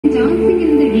dancing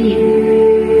in the rain.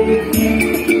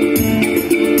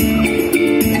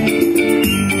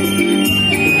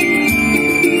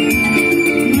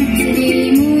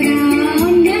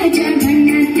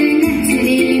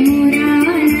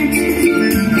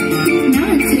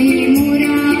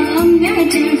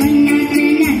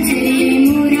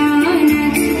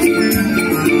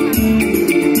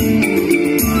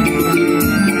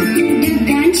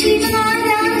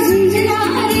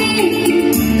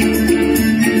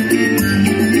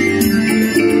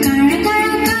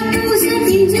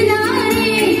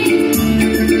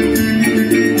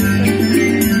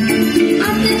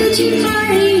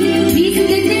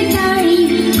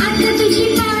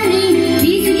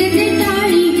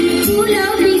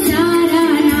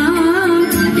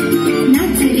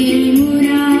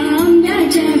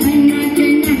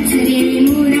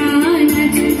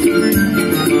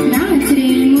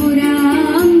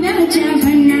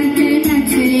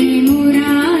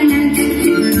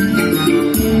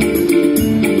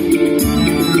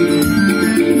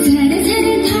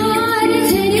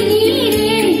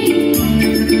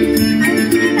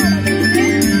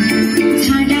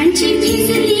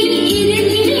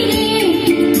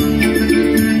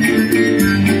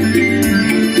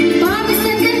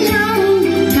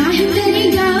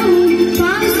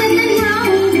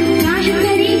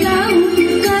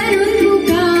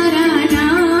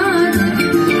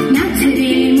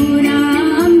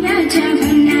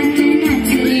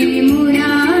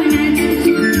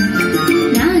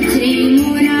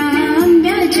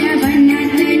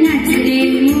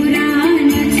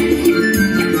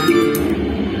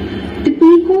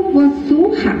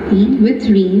 With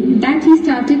rain that he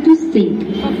started to sing.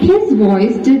 His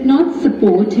voice did not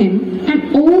support him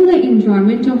and all the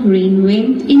enjoyment of rain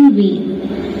went in vain.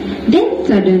 Then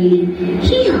suddenly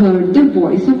he heard the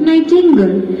voice of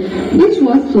nightingale, which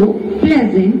was so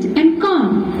pleasant and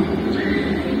calm.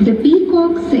 The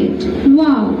peacock said,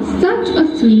 "Wow, such a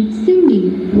sweet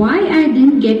singing. Why I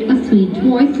didn't get a sweet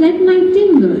voice like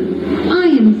nightingale? I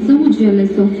am so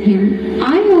jealous of him.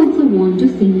 I also want to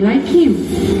sing like him."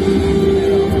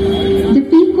 The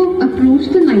peacock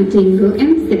approached the nightingale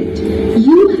and said,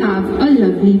 "You have a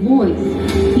lovely voice.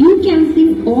 You can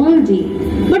sing all day,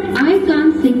 but I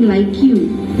can't sing like you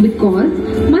because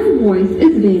my voice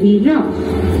is very rough."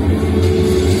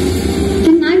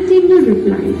 The nightingale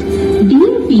replied,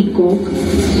 "Dear peacock,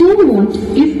 so what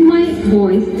if my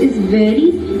voice is very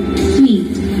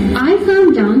sweet? I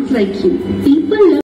can't dance like you. People love